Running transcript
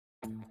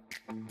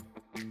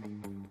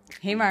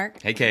Hey,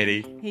 Mark. Hey,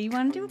 Katie. Hey, you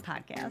want to do a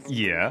podcast?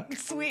 Yeah.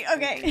 Sweet.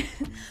 Okay.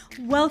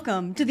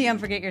 Welcome to the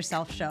Unforget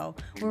Yourself show,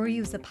 where we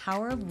use the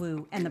power of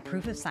woo and the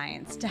proof of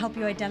science to help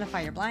you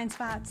identify your blind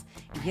spots,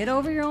 get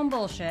over your own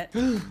bullshit,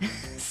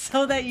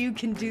 so that you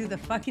can do the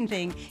fucking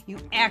thing you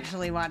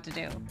actually want to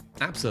do.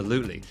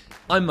 Absolutely.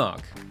 I'm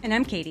Mark. And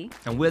I'm Katie.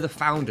 And we're the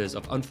founders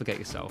of Unforget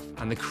Yourself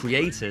and the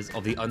creators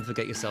of the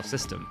Unforget Yourself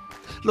system.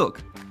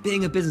 Look,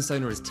 being a business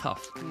owner is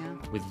tough. Yeah.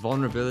 With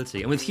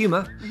vulnerability and with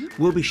humor,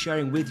 we'll be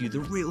sharing with you the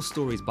real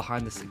stories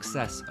behind the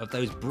success of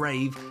those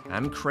brave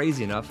and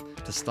crazy enough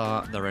to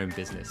start their own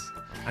business.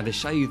 And to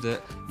show you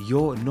that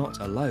you're not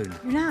alone.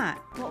 You're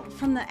not. Well,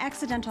 from the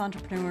accidental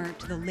entrepreneur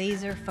to the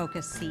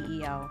laser-focused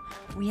CEO,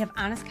 we have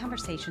honest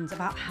conversations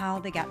about how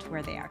they got to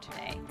where they are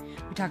today.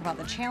 We talk about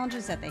the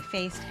challenges that they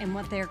faced and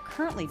what they're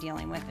currently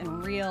dealing with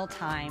in real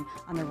time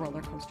on their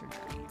roller coaster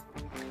journey.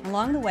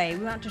 Along the way,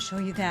 we want to show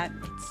you that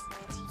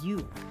it's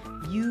you.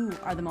 You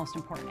are the most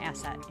important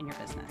asset in your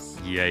business.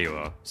 Yeah, you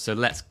are. So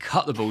let's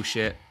cut the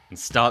bullshit and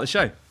start the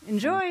show.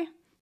 Enjoy.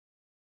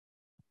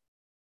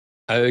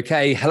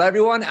 Okay, hello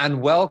everyone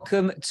and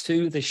welcome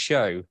to the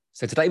show.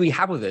 So today we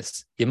have with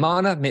us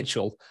Yaminah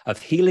Mitchell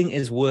of Healing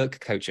is Work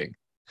Coaching.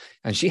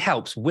 And she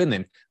helps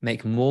women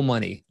make more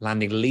money,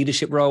 landing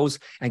leadership roles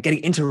and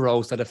getting into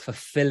roles that are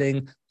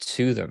fulfilling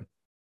to them.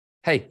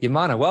 Hey,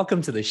 Yaminah,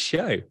 welcome to the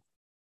show.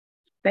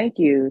 Thank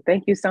you.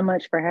 Thank you so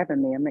much for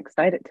having me. I'm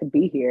excited to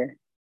be here.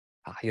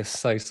 You're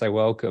so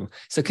welcome.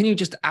 So can you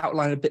just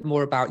outline a bit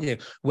more about,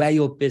 where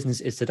your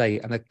business is today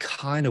and the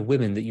kind of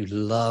women that you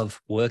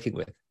love working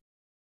with?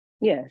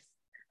 Yes.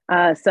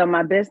 So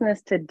my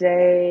business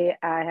today,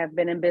 I have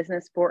been in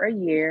business for a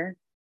year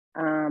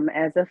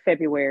as of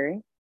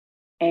February.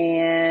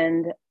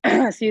 And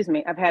excuse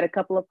me, I've had a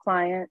couple of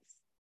clients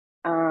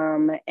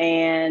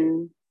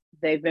and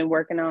they've been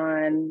working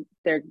on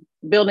their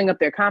building up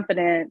their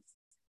confidence.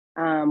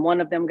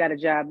 One of them got a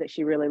job that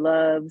she really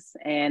loves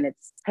and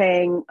it's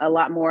paying a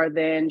lot more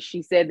than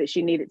she said that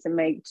she needed to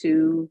make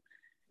to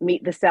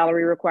meet the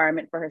salary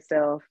requirement for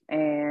herself.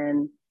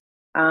 And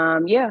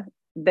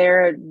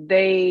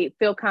they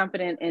feel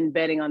confident in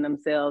betting on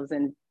themselves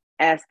and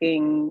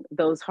asking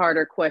those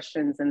harder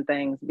questions and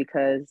things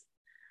because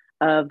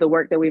of the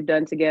work that we've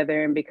done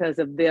together and because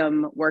of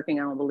them working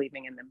on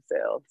believing in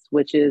themselves,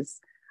 which is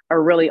a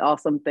really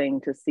awesome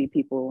thing to see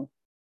people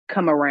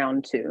come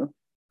around to.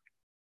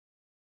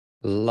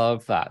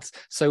 Love that.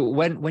 So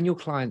when your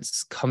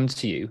clients come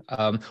to you,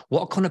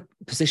 what kind of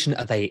position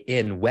are they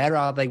in? Where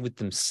are they with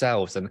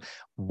themselves? And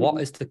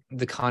what is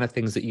the kind of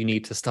things that you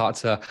need to start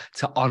to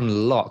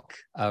unlock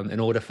in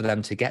order for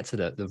them to get to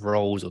the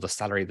roles or the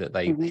salary that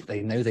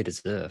they know they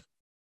deserve?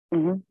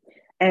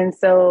 And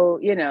so,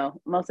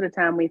 most of the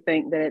time we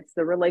think that it's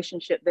the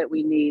relationship that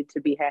we need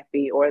to be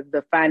happy or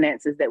the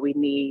finances that we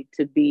need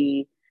to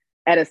be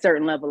at a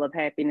certain level of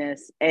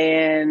happiness.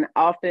 And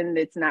often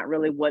it's not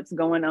really what's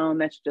going on.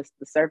 That's just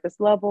the surface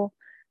level.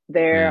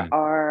 There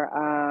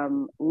are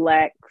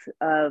lacks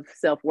of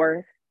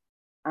self-worth,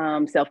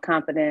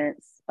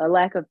 self-confidence, a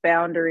lack of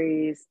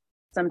boundaries.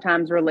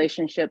 Sometimes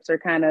relationships are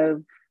kind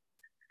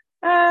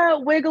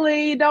of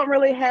wiggly, don't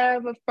really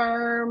have a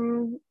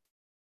firm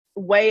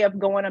way of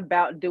going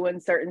about doing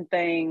certain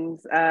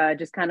things,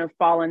 just kind of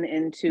falling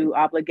into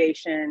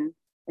obligation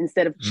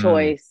instead of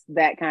choice,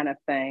 that kind of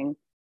thing.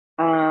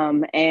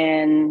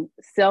 And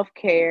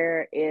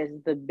self-care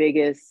is the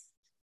biggest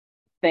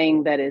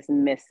thing that is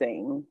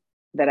missing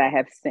that I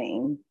have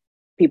seen.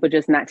 People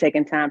just not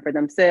taking time for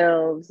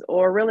themselves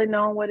or really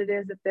knowing what it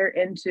is that they're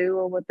into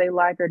or what they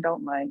like or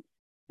don't like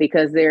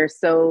because they're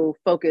so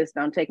focused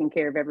on taking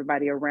care of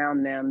everybody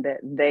around them that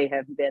they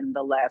have been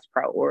the last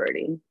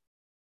priority.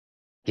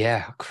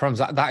 Yeah, crumbs.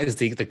 That is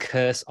the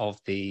curse of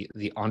the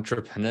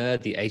entrepreneur,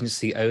 the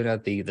agency owner,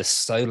 the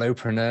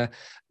solopreneur,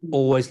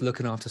 always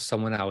looking after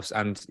someone else.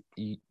 And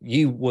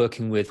you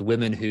working with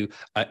women who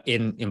are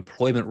in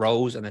employment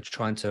roles and they're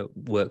trying to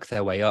work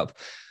their way up.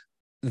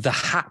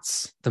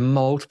 The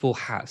multiple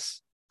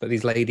hats that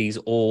these ladies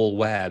all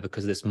wear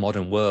because of this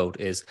modern world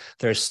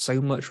there is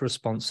so much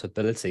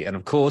responsibility. And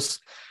of course,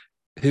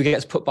 who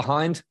gets put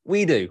behind?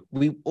 We do.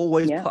 We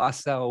always put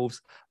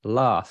ourselves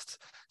last.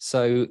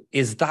 So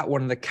is that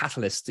one of the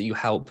catalysts that you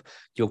help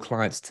your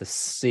clients to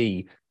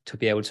see, to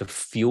be able to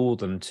fuel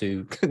them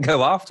to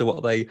go after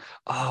what they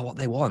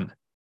want?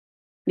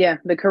 Yeah,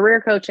 the career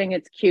coaching,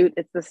 it's cute.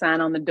 It's the sign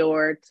on the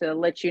door to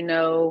let you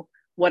know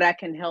what I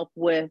can help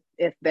with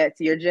if that's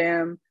your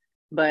jam.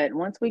 But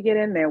once we get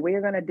in there, we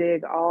are going to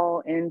dig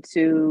all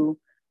into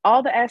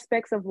all the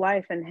aspects of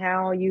life and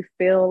how you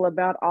feel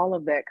about all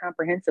of that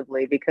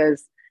comprehensively,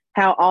 because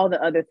how all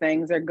the other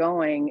things are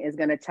going is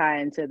going to tie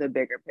into the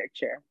bigger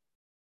picture.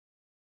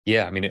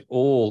 Yeah, I mean, it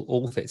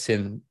all fits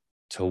in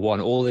to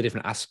one, all the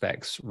different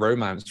aspects: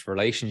 romance,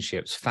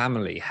 relationships,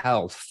 family,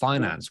 health,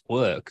 finance,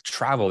 work,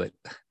 travel.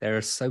 There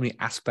are so many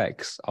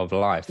aspects of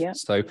life. Yeah.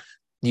 So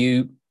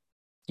you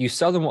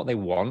sell them what they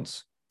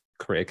want,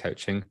 career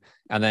coaching,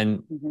 and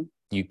then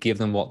you give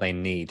them what they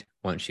need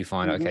once you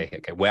find out,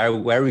 okay, where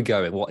are we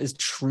going? What is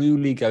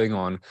truly going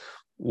on?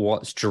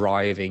 What's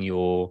driving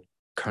your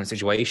current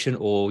situation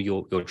or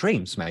your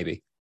dreams,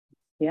 maybe.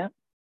 Yeah.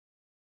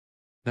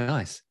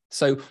 Nice.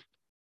 So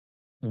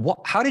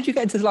how did you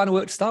get into the line of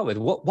work to start with?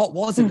 What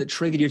was it that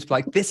triggered you to be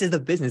like, this is the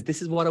business,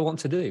 this is what I want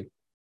to do?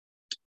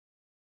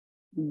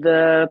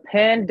 The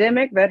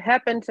pandemic that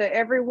happened to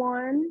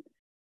everyone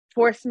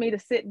forced me to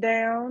sit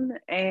down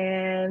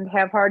and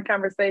have hard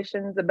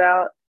conversations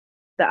about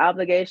the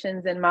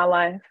obligations in my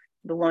life,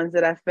 the ones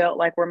that I felt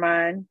like were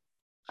mine.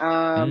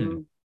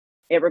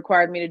 It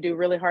required me to do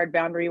really hard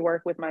boundary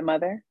work with my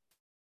mother.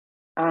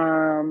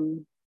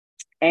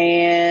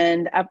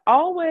 And I've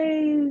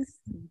always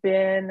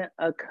been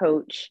a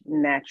coach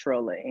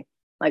naturally.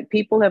 Like,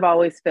 people have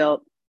always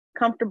felt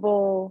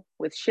comfortable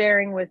with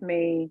sharing with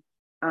me.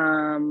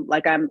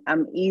 Like I'm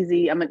an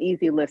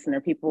easy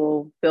listener.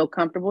 People feel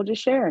comfortable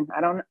just sharing.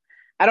 I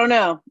don't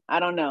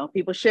know.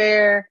 People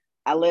share,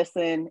 I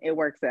listen, it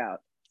works out.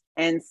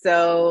 And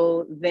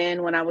so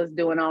then when I was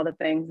doing all the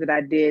things that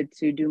I did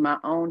to do my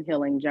own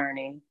healing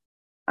journey,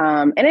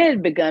 and it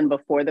had begun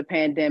before the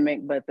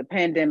pandemic, but the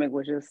pandemic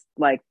was just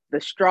like the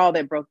straw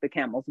that broke the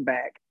camel's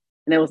back.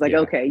 And it was like,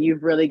 okay,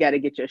 you've really got to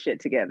get your shit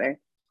together.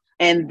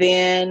 And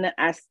then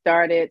I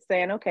started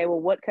saying, okay, well,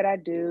 what could I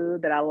do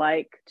that I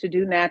like to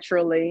do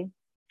naturally?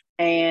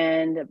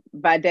 And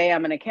by day,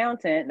 I'm an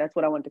accountant. That's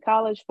what I went to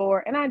college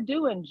for. And I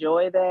do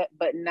enjoy that,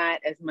 but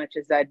not as much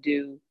as I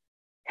do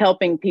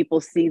helping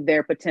people see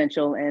their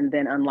potential and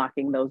then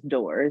unlocking those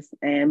doors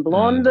and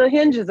blowing the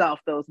hinges off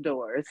those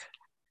doors.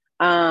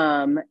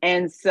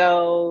 And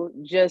so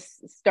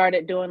just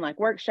started doing like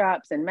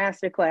workshops and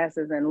master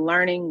classes and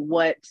learning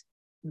what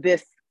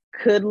this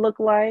could look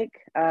like.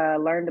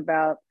 Learned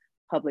about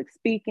public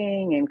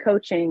speaking and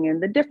coaching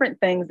and the different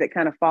things that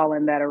kind of fall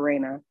in that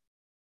arena.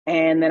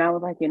 And then I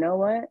was like, you know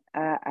what?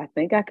 I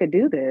think I could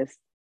do this.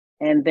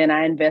 And then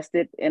I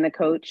invested in a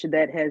coach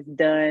that has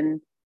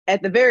done,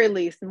 at the very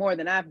least, more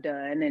than I've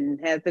done,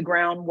 and has the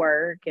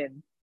groundwork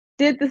and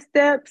did the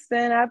steps.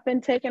 And I've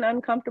been taking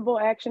uncomfortable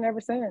action ever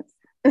since.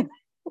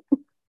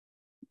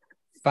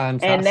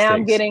 Fantastic. And now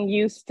I'm getting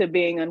used to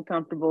being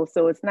uncomfortable,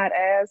 so it's not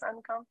as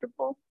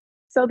uncomfortable.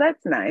 So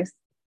that's nice.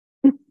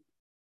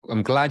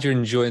 I'm glad you're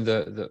enjoying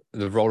the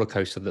roller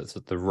coaster, that's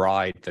the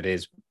ride that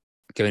is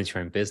going into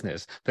your own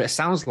business. But it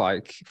sounds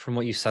like, from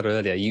what you said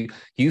earlier,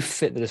 you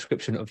fit the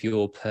description of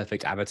your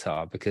perfect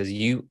avatar, because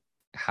you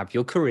have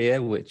your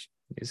career, which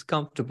is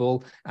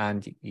comfortable,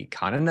 and you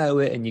kind of know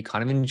it and you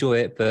kind of enjoy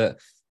it. But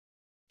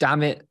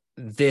damn it,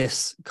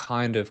 this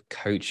kind of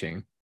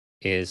coaching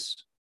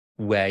is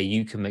where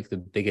you can make the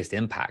biggest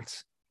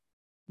impact.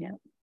 Yeah.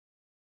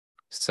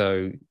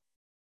 So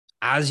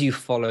as you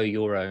follow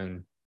your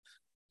own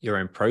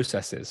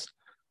processes,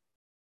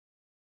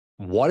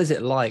 what is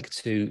it like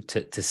to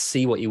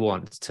see what you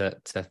want, to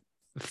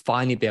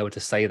finally be able to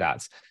say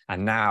that,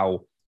 and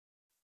now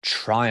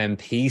try and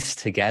piece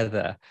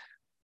together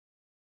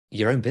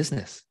your own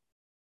business?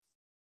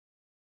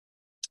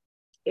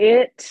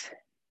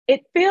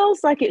 It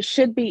feels like it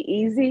should be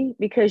easy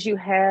because you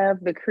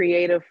have the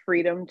creative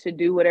freedom to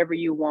do whatever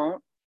you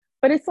want.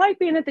 But it's like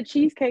being at the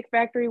Cheesecake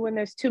Factory when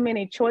there's too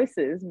many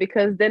choices,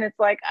 because then it's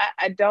like,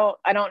 I don't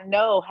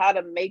know how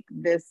to make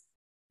this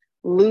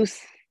loose,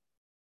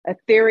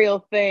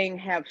 ethereal thing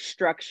have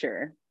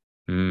structure.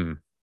 So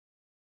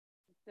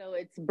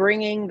it's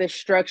bringing the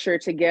structure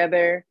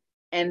together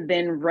and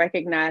then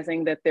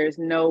recognizing that there's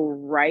no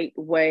right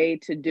way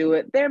to do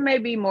it. There may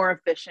be more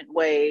efficient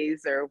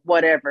ways or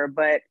whatever,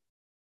 but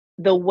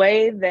the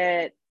way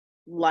that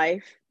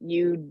life,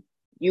 you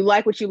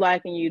like what you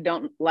like and you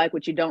don't like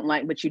what you don't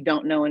like, but you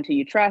don't know until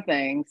you try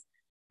things.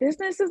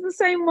 Business is the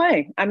same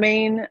way. I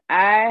mean,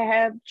 I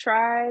have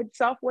tried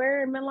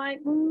software and been like,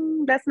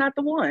 that's not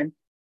the one.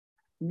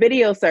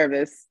 Video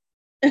service,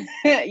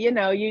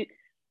 you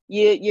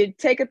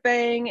take a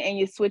thing and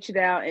you switch it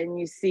out and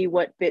you see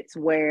what fits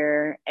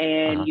where,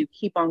 and you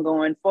keep on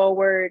going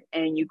forward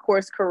and you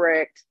course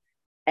correct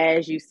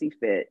as you see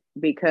fit,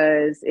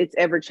 because it's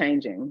ever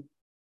changing.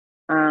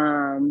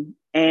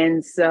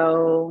 And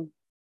so,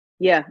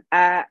 yeah,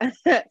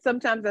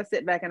 sometimes I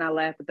sit back and I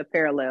laugh at the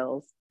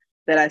parallels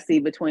that I see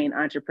between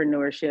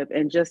entrepreneurship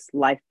and just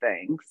life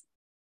things.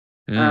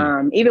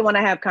 Even when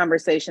I have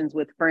conversations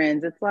with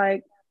friends, it's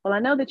like, well, I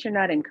know that you're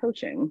not in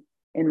coaching.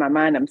 In my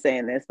mind, I'm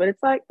saying this, but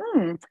it's like,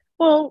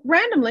 well,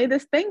 randomly,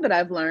 this thing that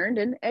I've learned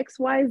in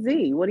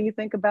XYZ, what do you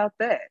think about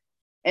that?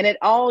 And it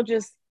all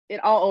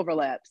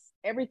overlaps.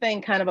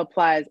 Everything kind of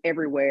applies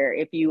everywhere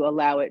if you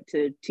allow it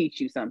to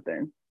teach you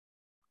something.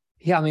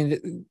 Yeah, I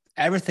mean,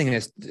 everything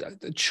is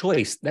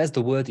choice. There's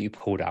the word that you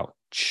pulled out,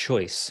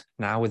 choice.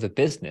 Now with a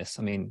business,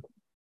 I mean,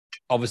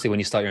 obviously when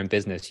you start your own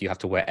business, you have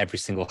to wear every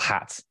single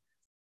hat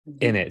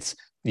in it.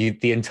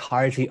 The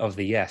entirety of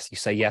the yes. You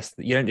say yes.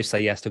 You don't just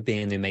say yes to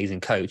being an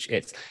amazing coach.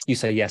 It's you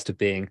say yes to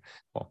being,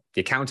 well,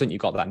 the accountant, you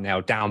got that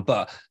nailed down,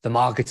 but the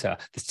marketer,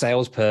 the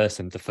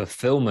salesperson, the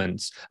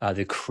fulfillment,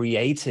 the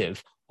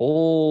creative,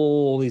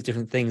 all these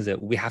different things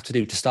that we have to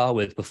do to start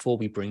with before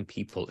we bring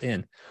people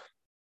in.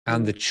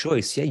 And the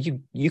choice,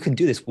 you can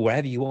do this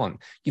wherever you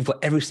want. You've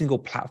got every single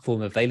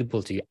platform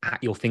available to you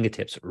at your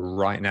fingertips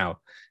right now.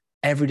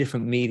 every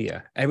different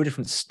media, every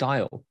different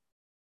style.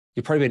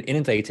 You've probably been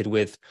inundated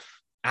with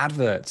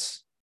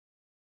adverts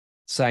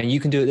saying you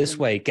can do it this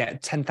way,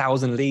 get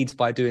 10,000 leads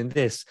by doing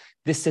this.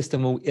 This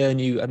system will earn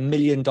you $1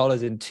 million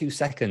in 2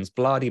 seconds,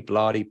 blah,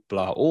 blah,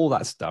 blah, all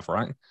that stuff,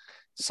 right?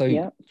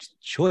 So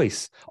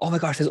choice. Oh my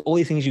gosh, there's all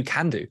these things you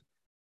can do.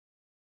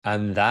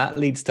 And that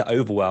leads to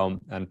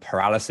overwhelm and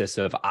paralysis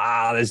of,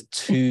 there's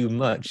too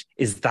much.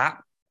 Is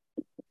that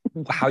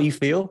how you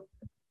feel?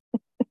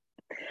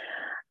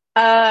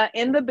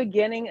 In the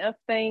beginning of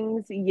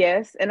things,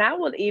 yes. And I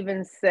would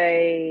even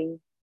say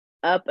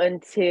up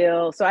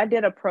until, so I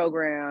did a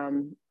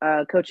program,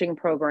 a coaching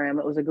program.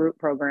 It was a group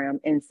program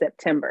in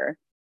September.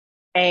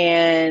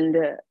 And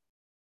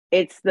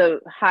it's the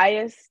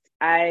highest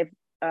I've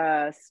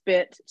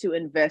spent to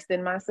invest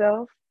in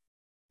myself.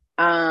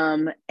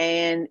 And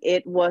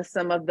it was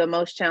some of the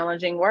most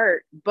challenging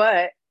work,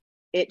 but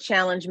it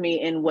challenged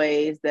me in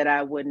ways that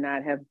I would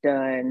not have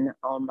done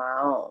on my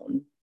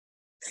own.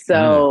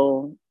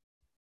 So,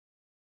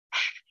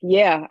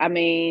 yeah, I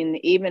mean,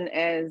 even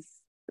as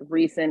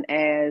recent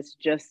as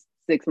just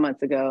 6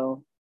 months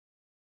ago,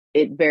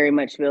 it very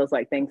much feels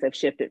like things have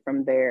shifted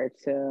from there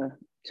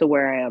to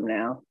where I am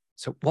now.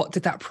 So what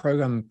did that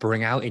program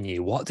bring out in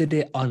you? What did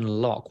it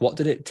unlock? What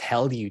did it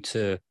tell you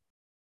to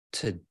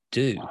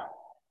do?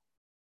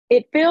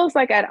 It feels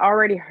like I'd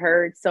already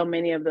heard so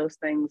many of those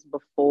things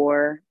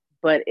before,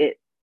 but it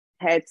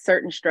had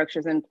certain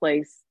structures in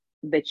place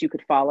that you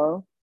could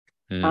follow.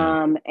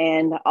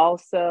 And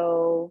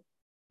also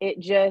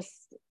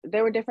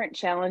there were different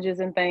challenges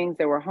and things.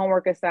 There were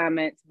homework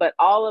assignments, but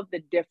all of the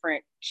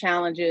different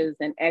challenges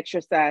and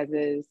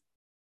exercises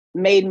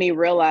made me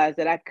realize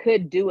that I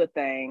could do a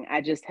thing. I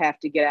just have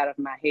to get out of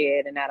my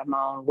head and out of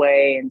my own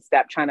way and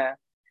stop trying to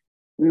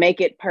make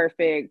it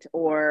perfect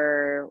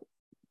or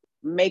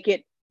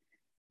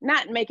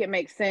not make it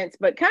make sense,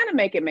 but kind of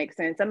make it make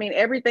sense. I mean,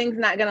 everything's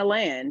not going to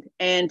land,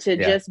 and to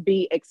just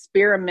be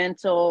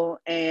experimental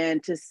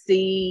and to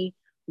see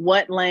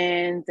what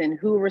lands and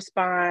who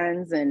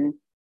responds, and,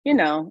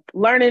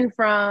 learning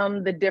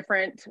from the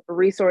different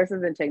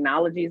resources and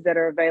technologies that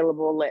are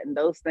available, letting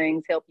those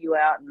things help you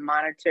out and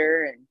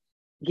monitor and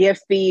give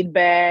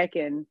feedback.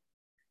 And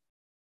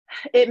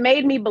it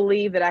made me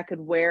believe that I could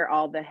wear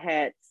all the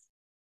hats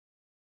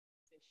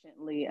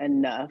efficiently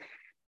enough.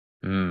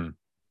 Yeah,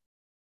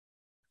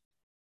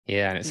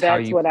 and it's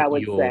that's what I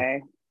would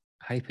say.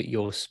 How you put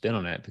your spin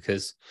on it,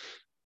 because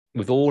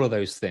with all of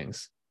those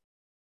things,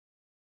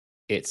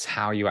 it's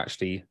how you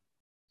actually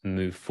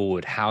move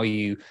forward, how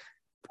you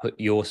put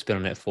your spin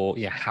on it for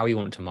how you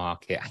want to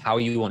market, how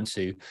you want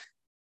to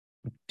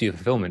do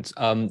fulfillment.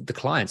 The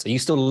clients, are you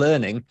still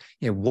learning,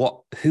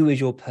 who is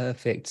your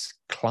perfect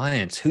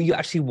client, who you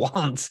actually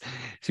want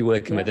to be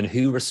working with, and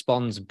who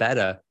responds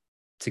better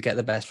to get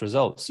the best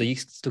results? So you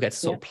still get to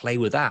sort of play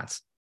with that.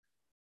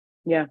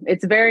 Yeah,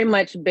 it's very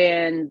much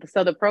been,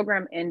 so the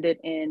program ended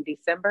in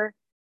December.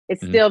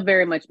 It's still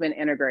very much been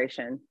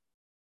integration.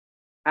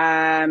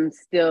 I'm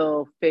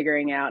still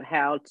figuring out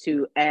how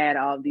to add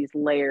all these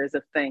layers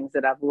of things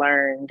that I've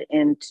learned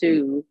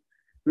into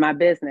my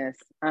business.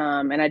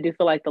 And I do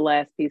feel like the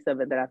last piece of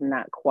it that I've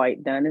not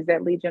quite done is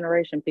that lead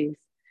generation piece.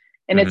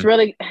 And it's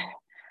really,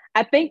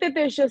 I think that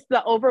there's just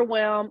the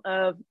overwhelm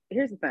of,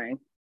 here's the thing.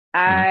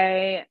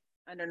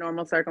 Under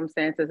normal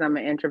circumstances, I'm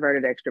an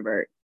introverted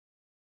extrovert.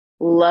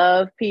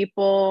 Love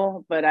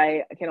people, but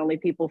I can only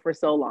people for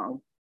so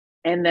long.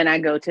 And then I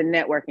go to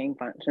networking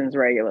functions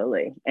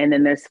regularly. And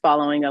then there's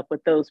following up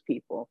with those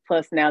people.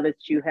 Plus, now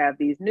that you have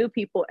these new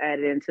people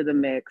added into the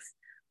mix,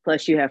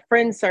 plus you have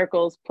friend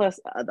circles, plus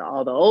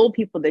all the old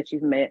people that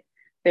you've met,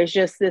 there's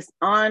just this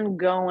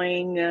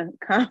ongoing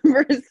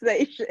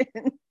conversation.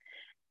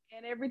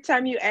 And every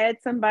time you add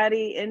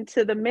somebody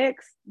into the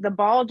mix, the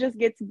ball just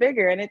gets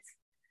bigger. And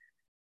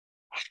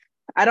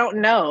I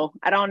don't know.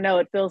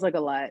 It feels like a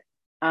lot.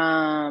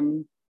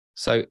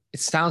 So it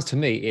sounds to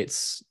me,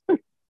 it's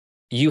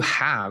you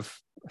have,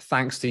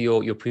 thanks to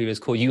your previous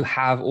call, you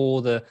have all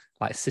the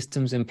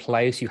systems in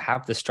place, you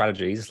have the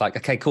strategies. It's like,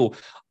 okay, cool,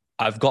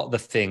 I've got the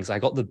things, I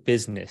got the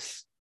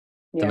business,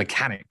 the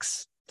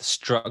mechanics, the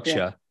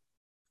structure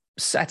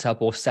set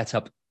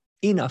up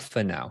enough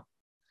for now.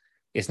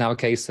 It's now a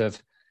case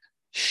of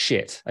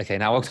shit, okay,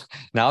 now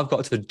I've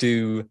got to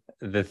do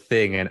the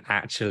thing and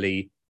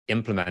actually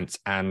implement.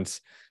 And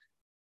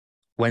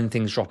when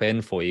things drop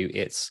in for you,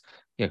 it's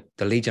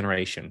the lead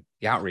generation,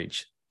 the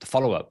outreach, the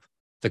follow-up,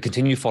 the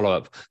continued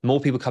follow-up, more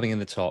people coming in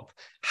the top.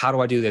 How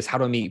do I do this? How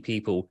do I meet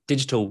people?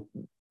 Digital,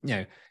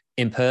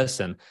 in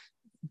person.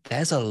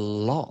 There's a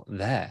lot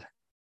there.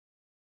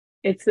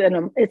 It's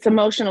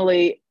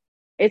emotionally,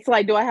 it's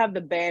like, do I have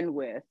the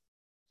bandwidth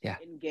to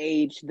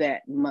engage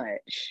that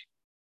much?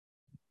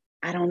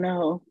 I don't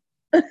know.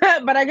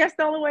 But I guess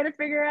the only way to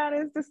figure out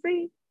is to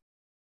see.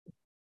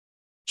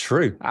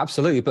 True,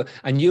 absolutely.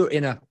 And you're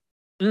in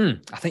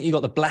I think you've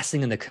got the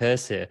blessing and the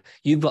curse here.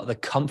 You've got the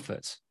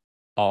comfort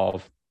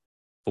of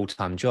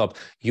full-time job.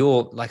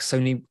 You're like so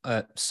many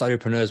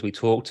solopreneurs we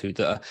talk to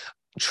that are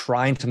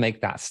trying to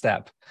make that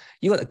step.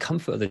 You got the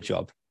comfort of the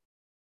job.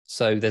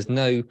 So there's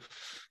no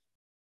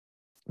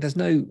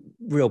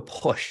real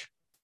push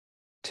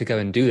to go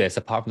and do this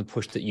apart from the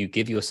push that you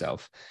give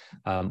yourself,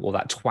 or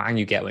that twang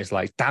you get when it's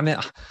like, damn it,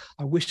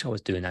 I wish I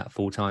was doing that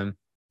full time.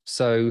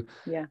 So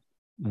yeah.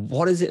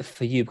 What is it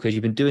for you? Because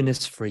you've been doing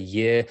this for a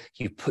year,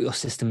 you've put your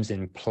systems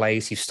in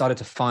place, you've started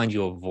to find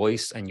your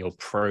voice and your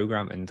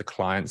program and the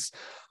clients.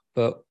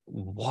 But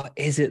what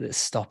is it that's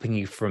stopping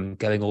you from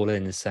going all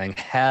in and saying,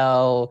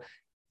 hell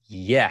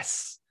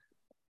yes,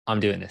 I'm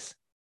doing this?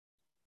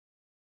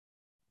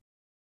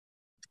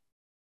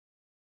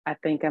 I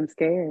think I'm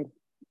scared.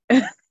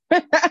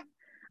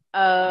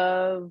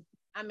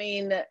 I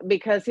mean,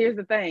 because here's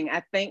the thing.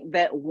 I think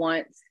that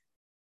once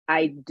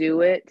I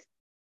do it,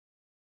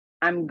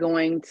 I'm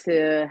going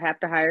to have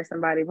to hire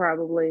somebody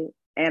probably,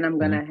 and I'm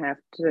going to have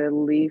to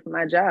leave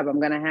my job.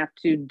 I'm going to have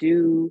to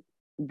do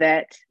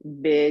that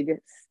big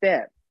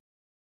step.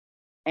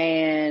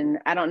 And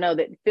I don't know,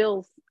 it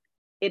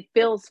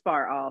feels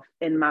far off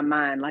in my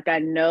mind. Like I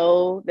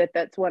know that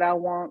that's what I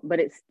want, but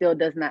it still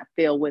does not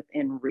feel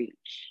within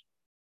reach.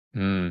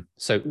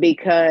 So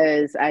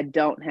because I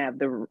don't have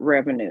the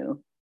revenue.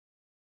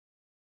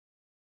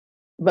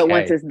 But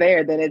once it's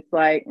there, then it's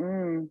like,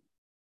 now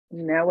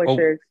what's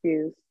your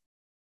excuse?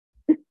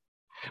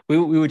 We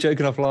were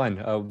joking offline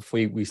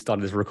before we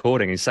started this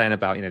recording and saying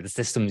about, the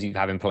systems you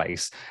have in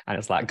place. And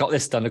it's like, I got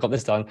this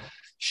done.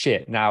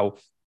 Shit, now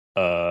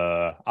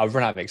I've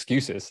run out of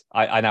excuses.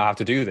 I now have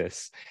to do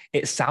this.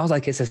 It sounds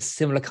like it's a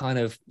similar kind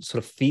of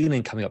sort of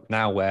feeling coming up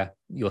now where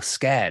you're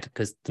scared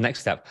because the next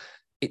step,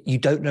 you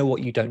don't know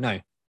what you don't know.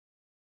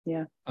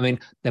 Yeah. I mean,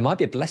 there might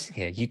be a blessing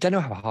here. You don't know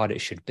how hard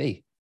it should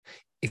be.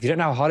 If you don't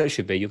know how hard it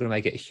should be, you're going to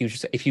make it a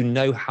huge. If you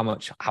know how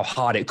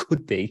hard it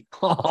could be,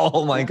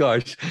 oh my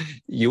gosh,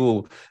 you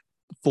will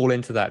fall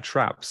into that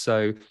trap.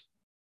 So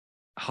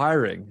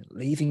hiring,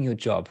 leaving your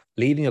job,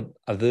 leaving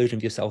a version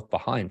of yourself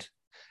behind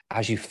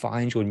as you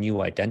find your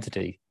new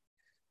identity.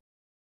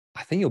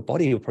 I think your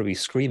body will probably be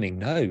screaming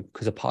no,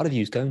 because a part of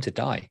you is going to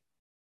die.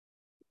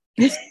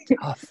 It's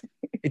tough.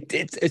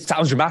 It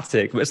sounds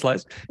dramatic, but it's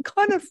like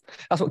kind of,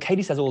 that's what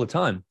Katie says all the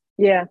time.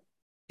 Yeah.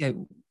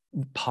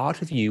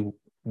 Part of you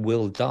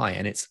will die,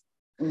 and it's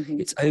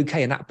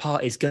okay, and that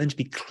part is going to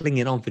be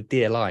clinging on for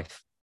dear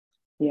life.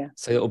 Yeah.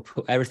 So it'll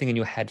put everything in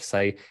your head to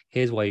say,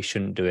 here's why you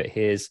shouldn't do it.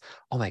 Here's,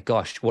 oh my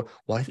gosh, what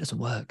if it doesn't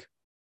work?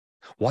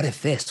 What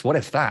if this? What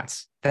if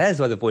that? There's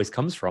where the voice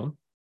comes from.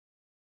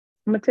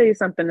 I'm gonna tell you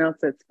something else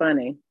that's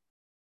funny,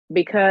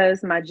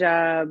 because my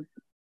job,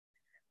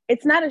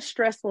 it's not a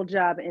stressful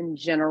job in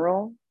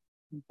general,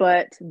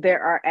 but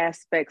there are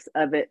aspects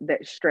of it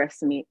that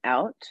stress me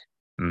out.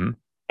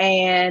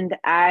 And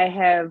I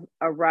have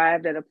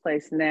arrived at a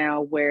place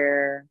now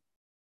where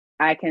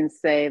I can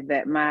say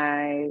that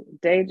my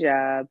day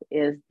job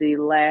is the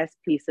last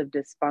piece of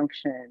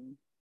dysfunction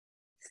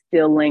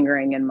still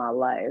lingering in my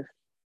life.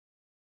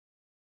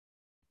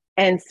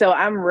 And so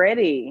I'm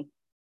ready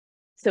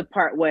to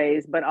part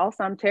ways, but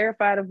also I'm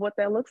terrified of what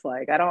that looks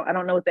like. I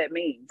don't know what that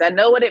means. I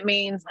know what it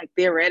means, like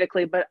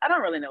theoretically, but I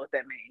don't really know what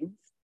that means.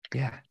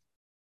 Yeah.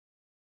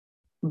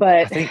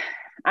 But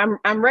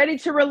I'm ready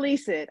to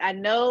release it. I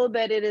know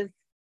that it is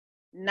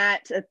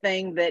not a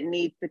thing that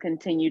needs to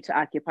continue to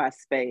occupy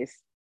space,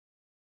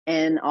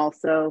 and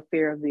also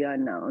fear of the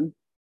unknown.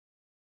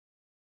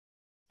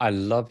 I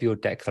love your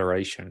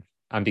declaration,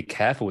 and be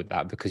careful with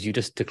that, because you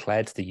just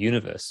declared to the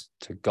universe,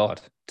 to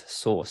God, to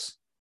source,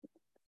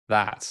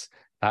 that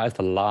is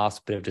the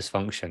last bit of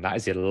dysfunction. That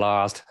is your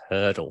last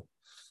hurdle.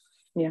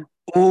 Yeah.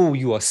 Oh,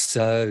 you are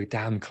so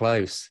damn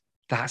close.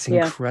 That's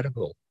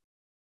incredible.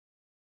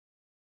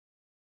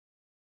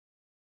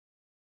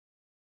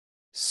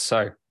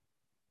 So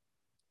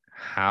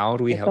how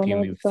do we help you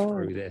move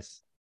through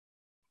this?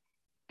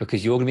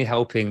 Because you're going to be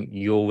helping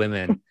your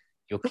women,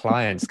 your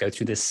clients go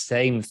through this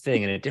same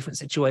thing in a different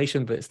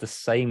situation, but it's the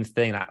same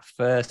thing. That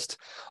first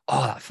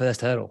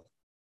hurdle.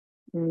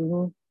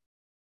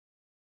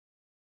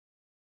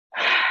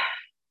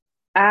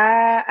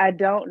 I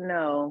don't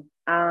know.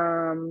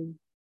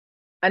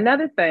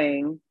 Another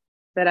thing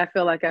that I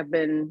feel like I've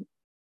been,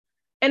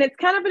 and it's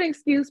kind of an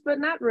excuse, but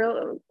not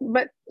real,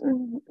 but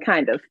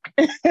kind of.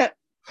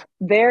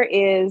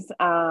 There's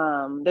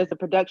a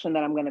production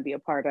that I'm going to be a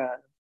part of.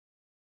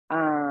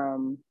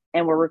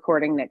 And we're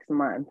recording next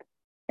month.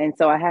 And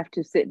so I have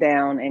to sit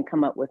down and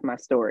come up with my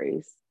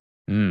stories.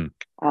 There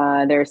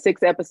are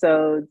 6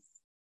 episodes,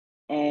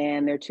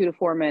 and they're 2 to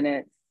 4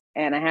 minutes.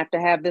 And I have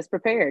to have this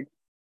prepared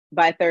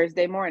by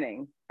Thursday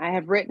morning. I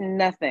have written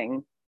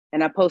nothing,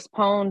 and I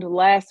postponed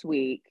last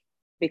week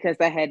because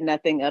I had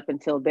nothing up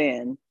until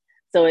then.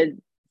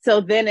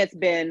 So then it's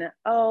been,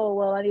 oh,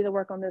 well, I need to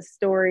work on this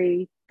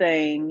story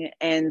thing.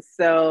 And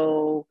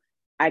so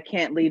I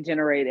can't lead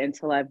generate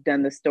until I've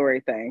done the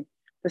story thing.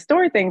 The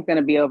story thing's going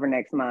to be over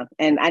next month,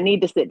 and I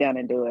need to sit down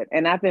and do it.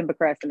 And I've been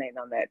procrastinating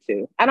on that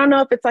too. I don't know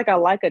if it's like I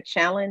like a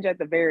challenge at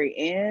the very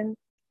end.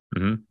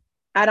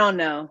 I don't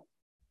know.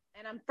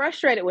 And I'm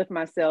frustrated with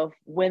myself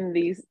when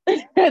these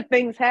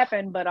things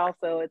happen, but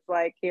also it's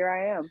like, here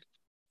I am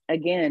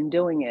again,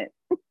 doing it.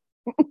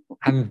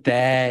 And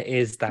there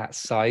is that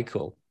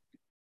cycle.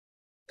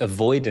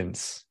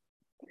 avoidance,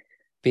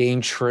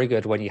 being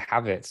triggered when you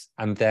have it,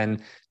 and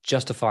then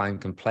justifying,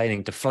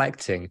 complaining,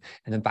 deflecting,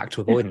 and then back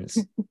to avoidance.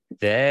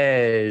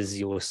 There's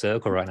your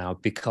circle right now,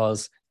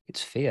 because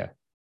it's fear.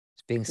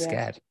 It's being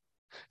scared.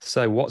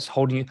 So what's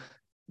holding you?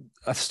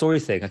 A story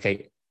thing.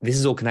 Okay, this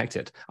is all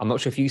connected. I'm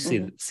not sure if you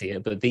see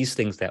it, but these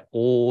things, they're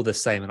all the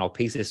same, and I'll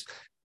piece this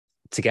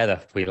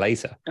together for you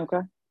later.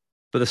 Okay.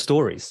 But the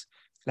stories,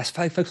 let's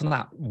focus on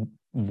that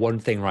one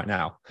thing right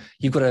now.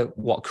 You've got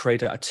to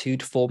create a 2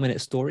 to 4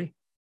 minute story?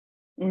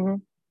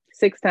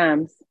 6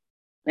 times.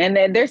 And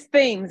then there's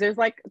themes. There's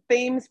like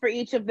themes for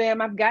each of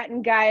them. I've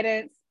gotten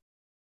guidance.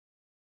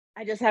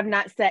 I just have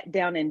not sat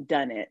down and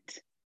done it.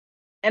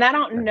 And I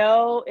don't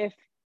know if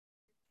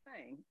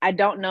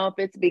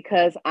it's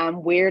because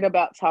I'm weird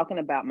about talking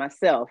about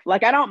myself.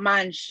 Like, I don't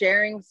mind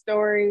sharing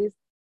stories,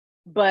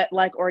 but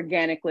like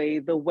organically,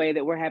 the way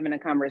that we're having a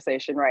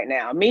conversation right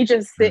now, me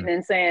just sitting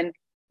and saying,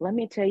 let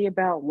me tell you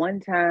about one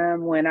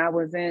time when I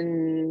was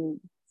in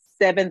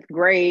 7th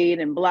grade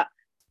and blah.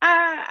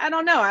 I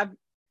don't know. I've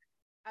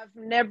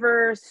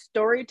never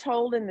story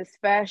told in this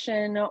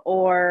fashion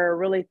or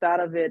really thought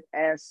of it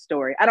as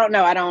story. I don't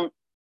know.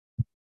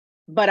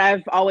 But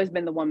I've always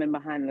been the woman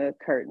behind the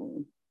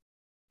curtain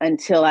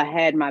until I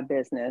had my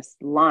business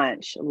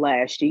launch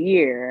last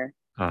year.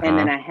 And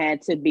then I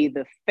had to be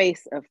the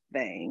face of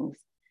things.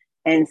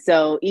 And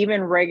so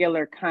even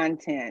regular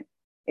content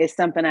is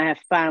something I have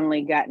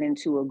finally gotten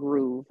into a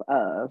groove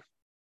of.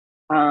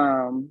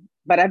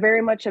 But I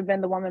very much have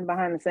been the woman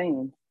behind the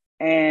scenes.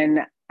 And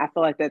I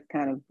feel like that's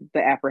kind of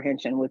the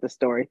apprehension with the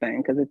story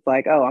thing, because it's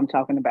like, oh, I'm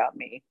talking about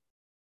me.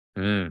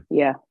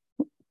 Yeah.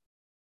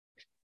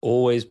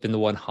 Always been the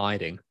one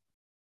hiding.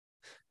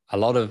 A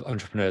lot of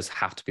entrepreneurs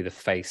have to be the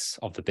face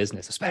of the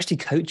business, especially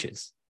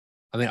coaches.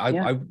 I mean,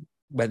 I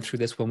went through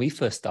this when we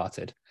first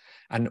started,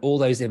 and all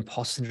those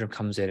imposter syndrome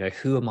comes in.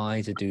 Who am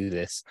I to do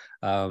this?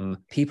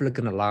 People are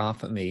going to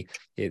laugh at me.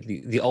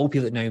 The old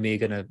people that know me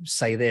are going to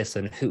say this,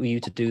 and who are you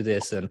to do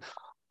this? And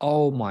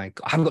oh my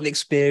God, I haven't got the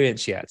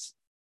experience yet.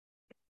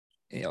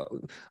 You know,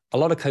 a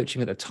lot of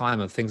coaching at the time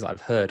of things that I've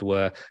heard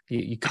where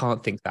you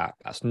can't think that.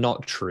 That's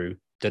not true.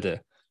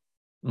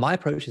 My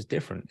approach is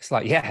different. It's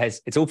like, yeah,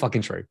 it's all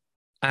fucking true.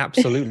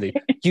 Absolutely.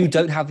 You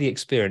don't have the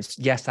experience.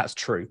 Yes, that's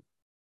true.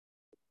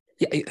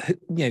 Yeah,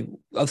 you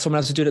know, someone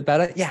else is doing it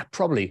better. Yeah,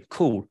 probably.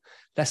 Cool.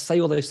 Let's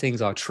say all those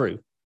things are true.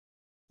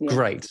 Yeah.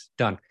 Great,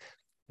 done.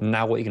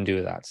 Now what you can do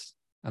with that?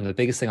 And the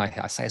biggest thing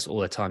I say this all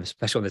the time,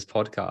 especially on this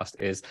podcast,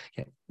 is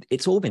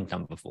it's all been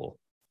done before.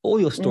 All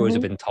your stories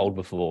have been told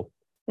before,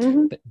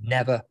 but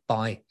never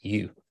by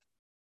you.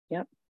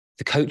 Yep.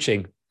 The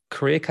coaching,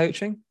 career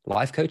coaching,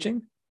 life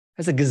coaching,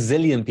 there's a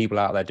gazillion people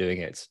out there doing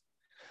it,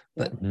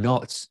 but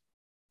not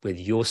with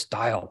your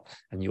style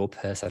and your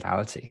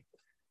personality.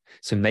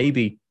 So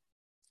maybe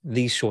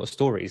these short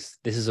stories,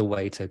 this is a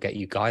way to get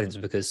you guidance,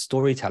 because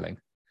storytelling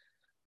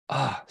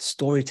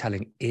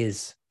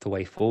is the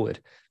way forward.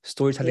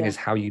 Storytelling is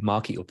how you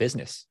market your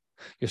business.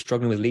 You're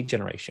struggling with lead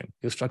generation.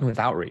 You're struggling with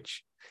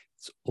outreach.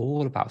 It's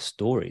all about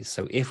stories.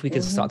 So if we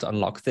can start to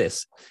unlock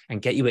this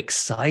and get you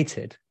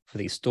excited for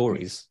these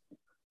stories,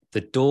 the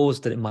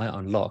doors that it might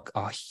unlock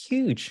are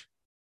huge.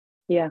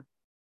 Yeah.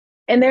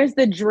 And there's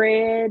the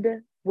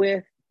dread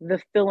with the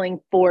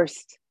feeling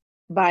forced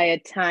by a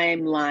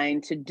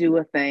timeline to do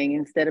a thing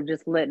instead of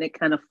just letting it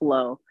kind of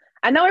flow.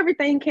 I know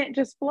everything can't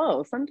just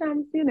flow.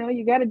 Sometimes,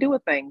 you got to do a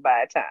thing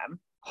by a time.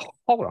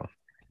 Hold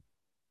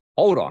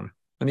on.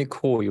 Let me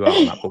call you out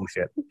on that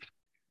bullshit.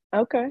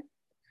 Okay.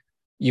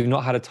 You've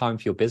not had a time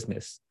for your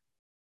business,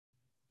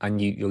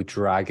 and you're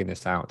dragging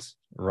this out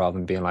rather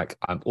than being like,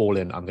 I'm all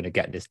in, I'm going to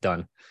get this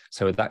done.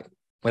 So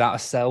without a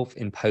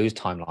self-imposed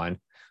timeline,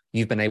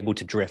 you've been able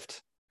to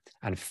drift,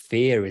 and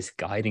fear is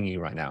guiding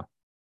you right now.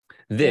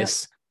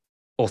 This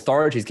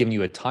authority is giving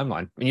you a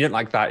timeline, and you don't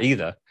like that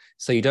either.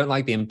 So you don't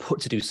like being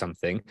put to do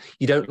something.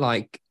 You don't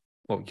like,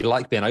 you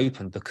like being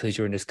open because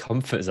you're in this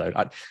comfort zone.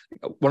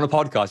 On a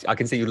podcast, I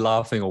can see you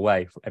laughing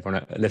away. For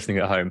everyone listening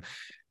at home,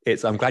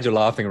 I'm glad you're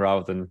laughing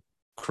rather than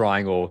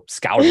crying or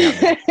scowling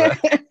at me.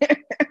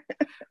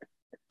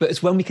 But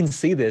it's when we can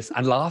see this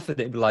and laugh at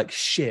it and be like,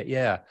 shit,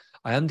 yeah,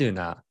 I am doing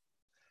that.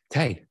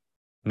 Okay,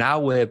 now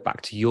we're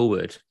back to your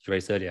word you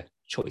raised earlier,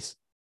 choice.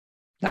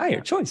 Now you're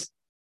a choice.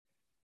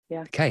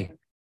 Yeah. Okay,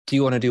 do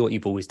you want to do what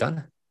you've always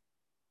done?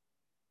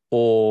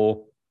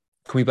 Or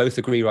can we both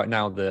agree right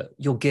now that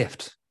your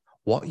gift,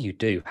 what you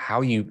do,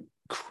 how you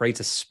create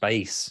a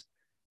space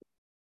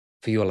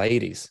for your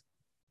ladies,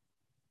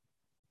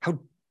 how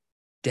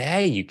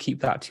dare you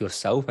keep that to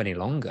yourself any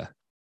longer?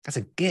 That's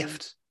a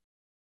gift.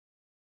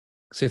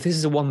 So if this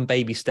is a one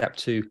baby step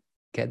to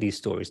get these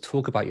stories,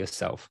 talk about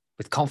yourself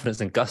with confidence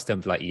and gusto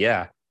and be like,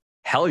 yeah,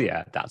 hell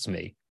yeah, that's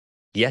me.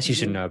 Yes, you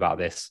should know about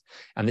this.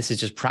 And this is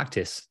just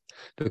practice,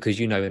 because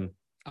in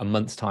a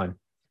month's time,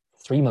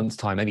 3 months'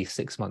 time, maybe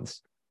 6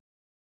 months,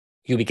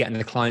 you'll be getting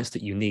the clients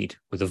that you need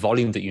with the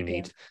volume that you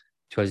need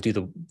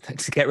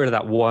to get rid of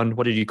that one,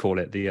 what did you call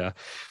it? The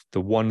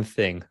one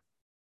thing,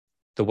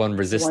 the one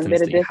resistance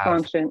that you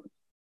have.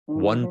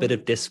 One bit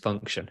of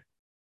dysfunction.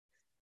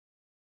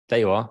 There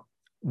you are.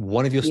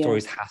 One of your Yeah.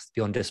 stories has to be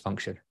on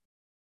dysfunction.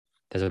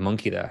 There's a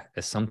monkey there.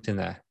 There's something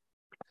there.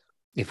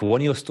 If one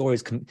of your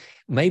stories can,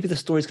 maybe the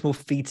stories can all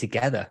feed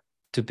together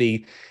to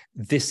be,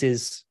 this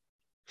is,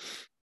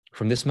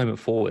 from this moment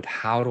forward,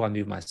 how do I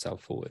move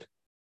myself forward?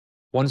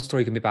 One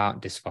story can be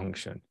about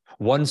dysfunction.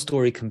 One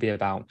story can be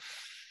about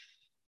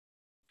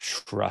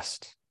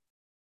trust.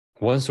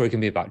 One story can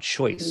be about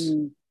choice.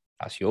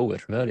 That's your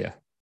word from earlier.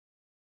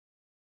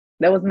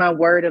 That was my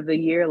word of the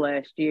year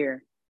last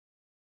year.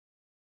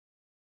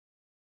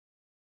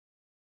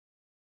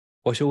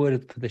 What's your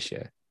word for this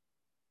year?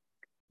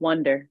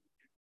 Wonder.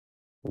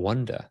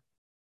 Wonder.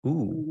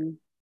 Ooh.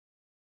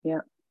 Yeah.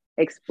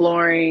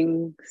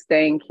 Exploring,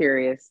 staying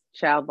curious,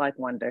 childlike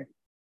wonder.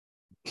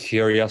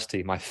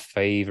 Curiosity, my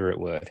favorite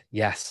word.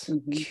 Yes,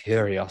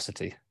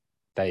 curiosity.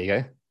 There you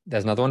go.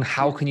 There's another one.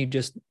 How can you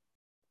just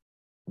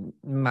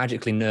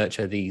magically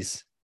nurture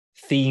these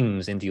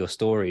themes into your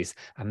stories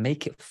and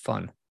make it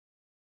fun?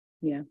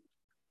 Yeah.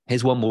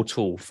 Here's one more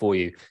tool for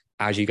you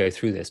as you go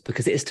through this,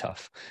 because it is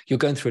tough. You're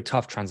going through a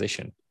tough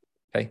transition.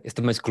 Okay. It's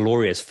the most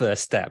glorious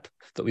first step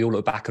that we all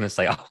look back on and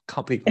say, oh, I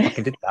can't believe I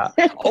fucking did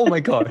that. Oh my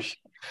gosh.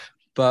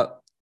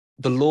 But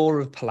the law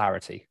of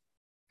polarity.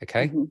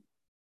 Okay.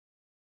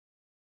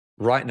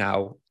 Right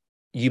now,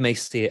 you may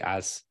see it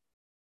as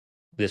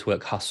this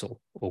work hustle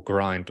or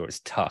grind, or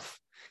it's tough.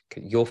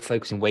 Okay. You're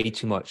focusing way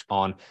too much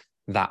on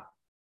that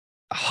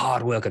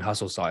hard work and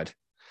hustle side.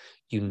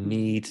 You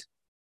need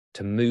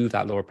to move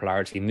that law of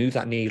polarity, move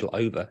that needle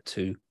over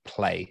to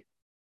play.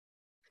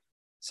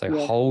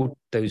 So hold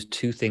those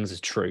two things as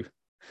true.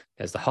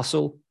 There's the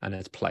hustle and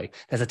there's play.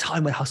 There's a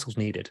time where hustle's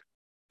needed.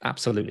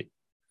 Absolutely.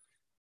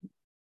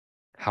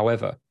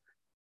 However,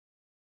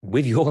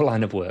 with your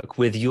line of work,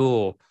 with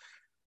your,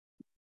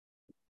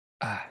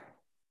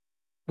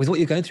 with what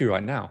you're going through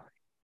right now,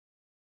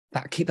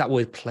 keep that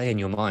word play in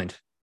your mind.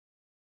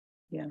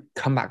 Yeah.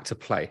 Come back to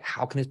play.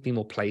 How can it be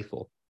more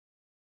playful?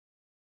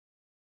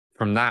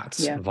 From that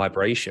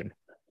vibration,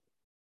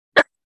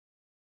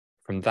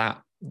 from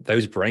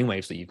those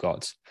brainwaves that you've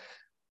got,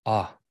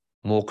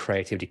 more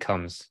creativity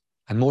comes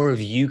and more of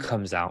you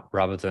comes out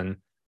rather than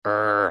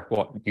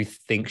what you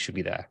think should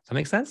be there. Does that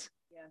make sense?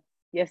 Yeah.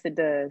 Yes, it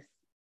does.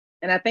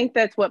 And I think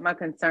that's what my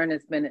concern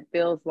has been. It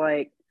feels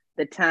like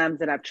the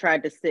times that I've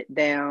tried to sit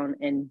down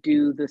and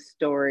do the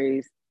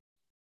stories,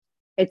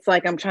 it's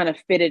like I'm trying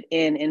to fit it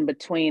in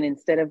between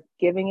instead of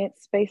giving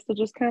it space to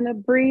just kind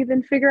of breathe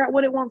and figure out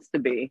what it wants to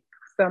be.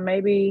 So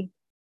maybe,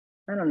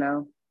 I don't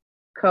know,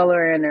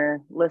 coloring or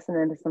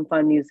listening to some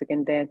fun music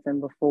and dancing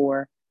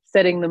before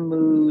setting the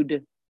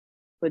mood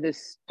for the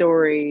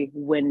story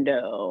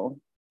window.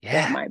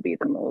 Yeah. That might be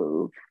the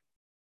move.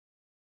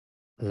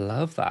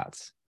 Love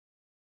that.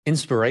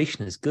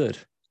 Inspiration is good.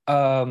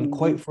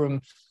 Quote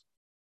from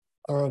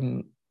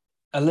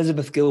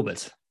Elizabeth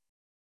Gilbert.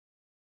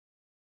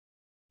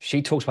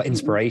 She talks about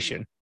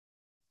inspiration.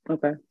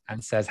 Okay.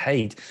 And says,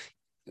 hey,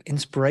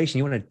 inspiration,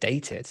 you want to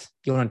date it.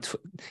 You want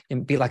to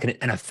be like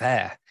an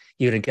affair.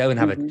 You're going to go and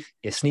have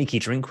a sneaky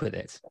drink with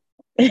it.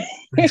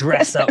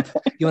 Dress up.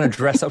 You want to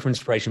dress up for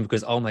inspiration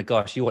because, oh my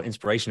gosh, you want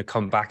inspiration to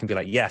come back and be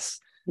like, yes,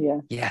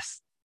 we're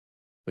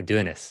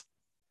doing this.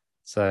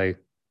 So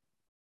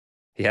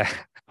yeah,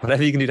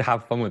 whatever you can do to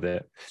have fun with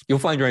it. You'll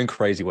find your own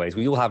crazy ways.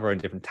 We all have our own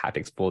different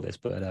tactics for this,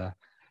 but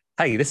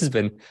hey, this has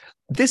been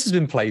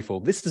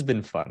playful. This has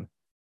been fun.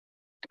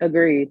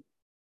 Agreed.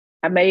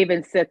 I may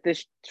even set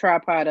this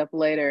tripod up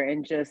later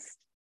and just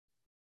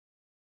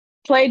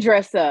play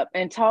dress up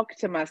and talk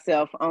to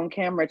myself on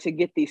camera to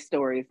get these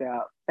stories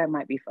out. That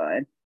might be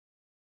fun.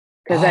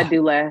 Because I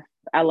do laugh.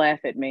 I laugh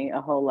at me a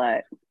whole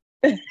lot.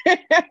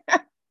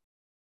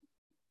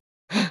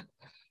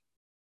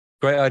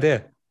 Great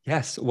idea.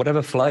 Yes.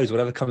 Whatever flows,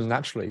 whatever comes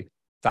naturally,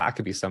 that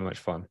could be so much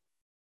fun.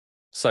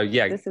 So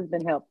yeah. This has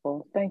been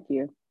helpful. Thank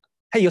you.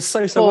 Hey, you're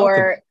so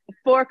welcome.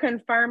 For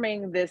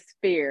confirming this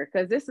fear,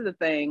 because this is the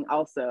thing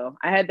also.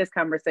 I had this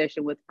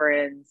conversation with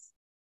friends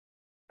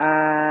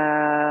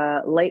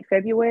late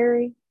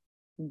February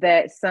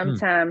that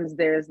sometimes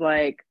there's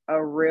like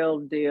a real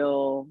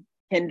deal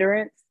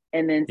hindrance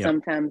and then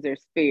sometimes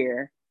there's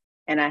fear,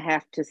 and I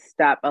have to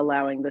stop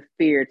allowing the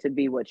fear to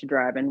be what's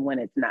driving when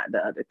it's not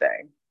the other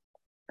thing.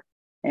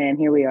 And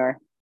here we are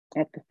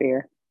at the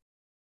fear.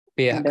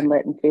 I've been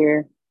letting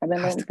fear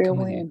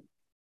win.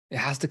 It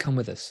has to come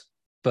with us.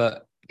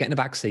 But get in the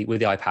back seat with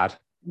the iPad,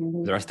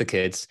 the rest of the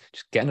kids,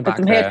 just get in the back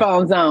Put some there.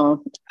 headphones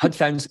on.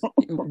 Headphones.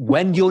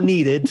 When you're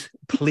needed,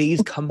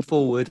 please come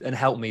forward and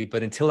help me.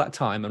 But until that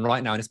time, and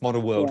right now in this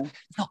modern world, there's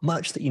not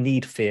much that you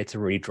need fear to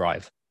really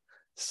drive.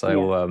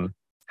 So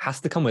has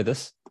to come with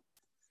us.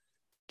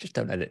 Just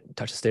don't let it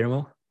touch the steering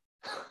wheel.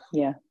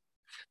 Yeah.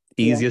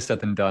 Easier said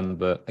than done.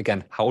 But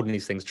again, holding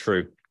these things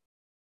true.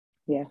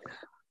 Yeah.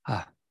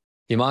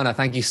 Yaminah,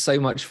 thank you so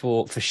much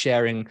for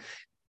sharing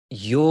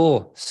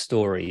your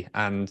story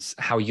and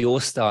how you're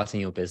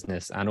starting your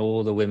business and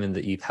all the women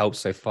that you've helped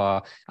so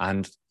far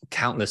and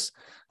countless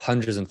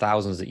hundreds and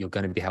thousands that you're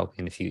going to be helping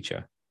in the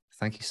future.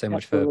 Thank you so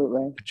much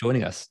for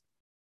joining us.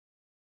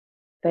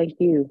 Thank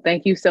you.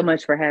 Thank you so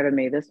much for having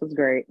me. This was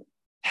great.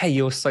 Hey,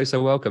 you're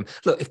so welcome.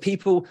 Look, if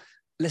people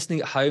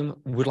listening at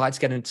home would like to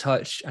get in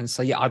touch and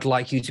say, yeah, I'd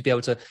like you to be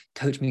able to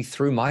coach me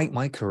through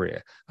my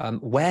career,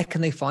 where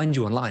can they find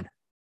you online?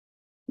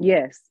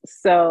 Yes.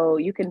 So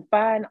you can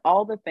find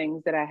all the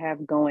things that I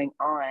have going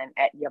on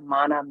at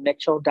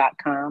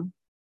YaminahMitchell.com.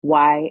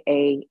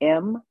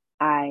 YAMINAH,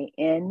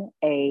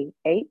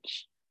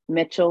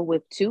 Mitchell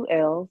with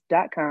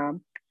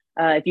 2L's.com.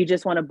 If you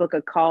just want to book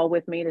a call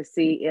with me to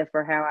see if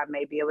or how I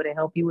may be able to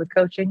help you with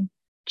coaching,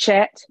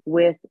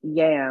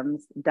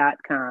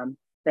 chatwithyams.com.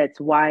 That's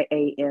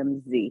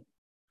YAMZ.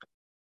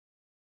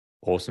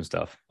 Awesome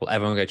stuff. Well,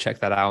 everyone go check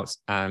that out.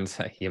 And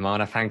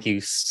Yaminah, thank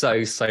you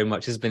so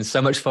much. It's been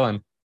so much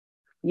fun.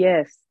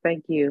 Yes.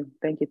 Thank you.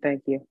 Thank you.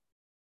 Thank you.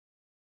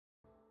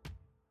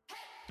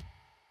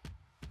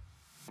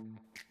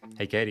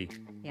 Hey, Katie.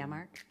 Yeah,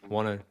 Mark?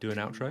 Want to do an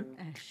outro?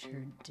 I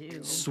sure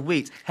do.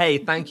 Sweet. Hey,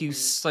 thank you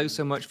so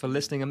much for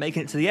listening and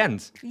making it to the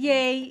end.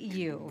 Yay,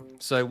 you.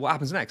 So what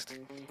happens next?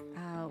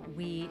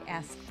 We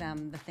ask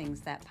them the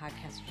things that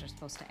podcasters are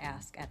supposed to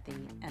ask at the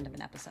end of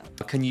an episode.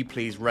 Can you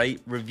please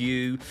rate,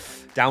 review,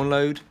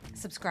 download?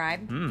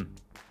 Subscribe.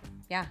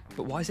 Yeah.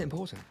 But why is it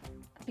important?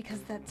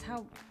 Because that's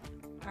how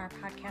our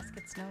podcast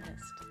gets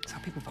noticed. It's how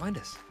people find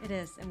us. It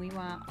is, and we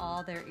want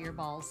all their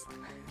earballs.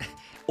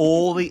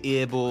 All the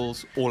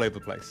earballs all over the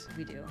place.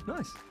 We do.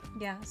 Nice.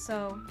 Yeah,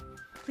 so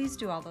please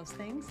do all those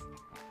things.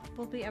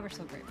 We'll be ever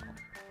so grateful.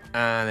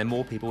 And then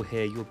more people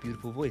hear your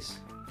beautiful voice.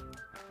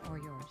 Or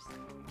yours.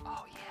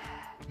 Oh,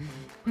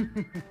 yeah.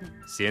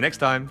 See you next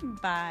time.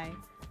 Bye.